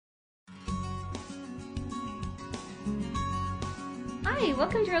Hi,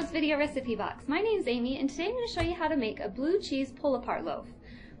 welcome to Rose Video Recipe Box. My name is Amy and today I'm going to show you how to make a blue cheese pull-apart loaf.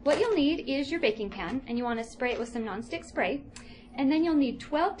 What you'll need is your baking pan and you want to spray it with some nonstick spray. And then you'll need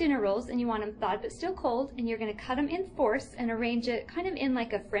 12 dinner rolls and you want them thawed but still cold, and you're going to cut them in fourths and arrange it kind of in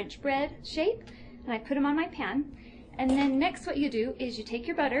like a French bread shape. And I put them on my pan. And then next what you do is you take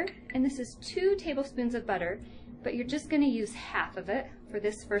your butter, and this is 2 tablespoons of butter, but you're just going to use half of it for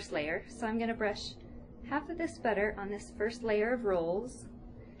this first layer. So I'm going to brush half of this butter on this first layer of rolls,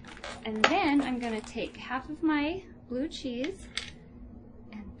 and then I'm going to take half of my blue cheese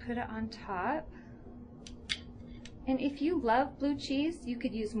and put it on top. And if you love blue cheese, you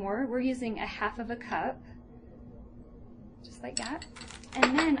could use more. We're using a half of a cup, just like that.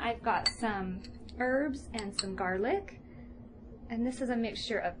 And then I've got some herbs and some garlic, and this is a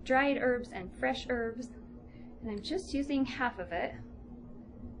mixture of dried herbs and fresh herbs, and I'm just using half of it.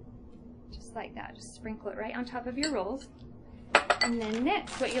 Just like that, just sprinkle it right on top of your rolls. And then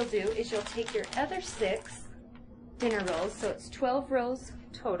next what you'll do is you'll take your other 6 dinner rolls, so it's 12 rolls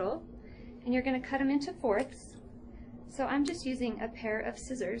total, and you're going to cut them into fourths. So I'm just using a pair of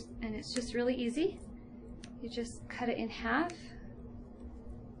scissors, and it's just really easy. You just cut it in half,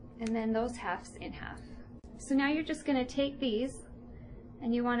 and then those halves in half. So now you're just going to take these,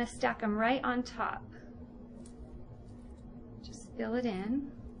 and you want to stack them right on top. Just fill it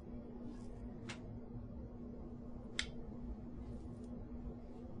in.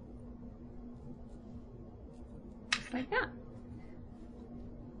 Like that.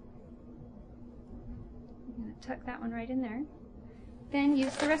 I'm going to tuck that one right in there. Then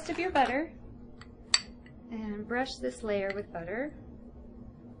use the rest of your butter and brush this layer with butter.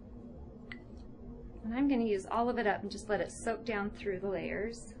 And I'm going to use all of it up and just let it soak down through the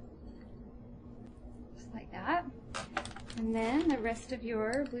layers. Just like that. And then the rest of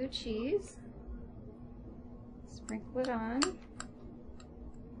your blue cheese, sprinkle it on.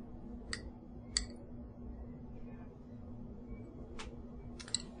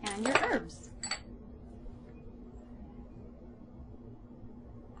 And your herbs.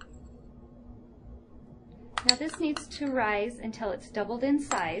 Now this needs to rise until it's doubled in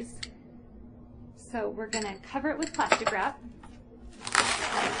size. So we're going to cover it with plastic wrap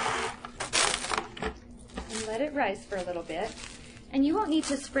and let it rise for a little bit. And you won't need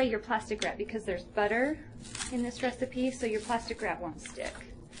to spray your plastic wrap because there's butter in this recipe, so your plastic wrap won't stick.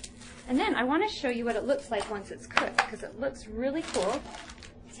 And then I want to show you what it looks like once it's cooked, because it looks really cool.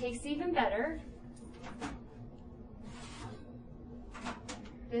 Tastes even better.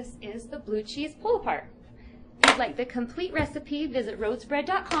 This is the blue cheese pull-apart. If you'd like the complete recipe, visit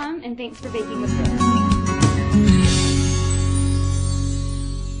rosebread.com, and thanks for baking with Rose.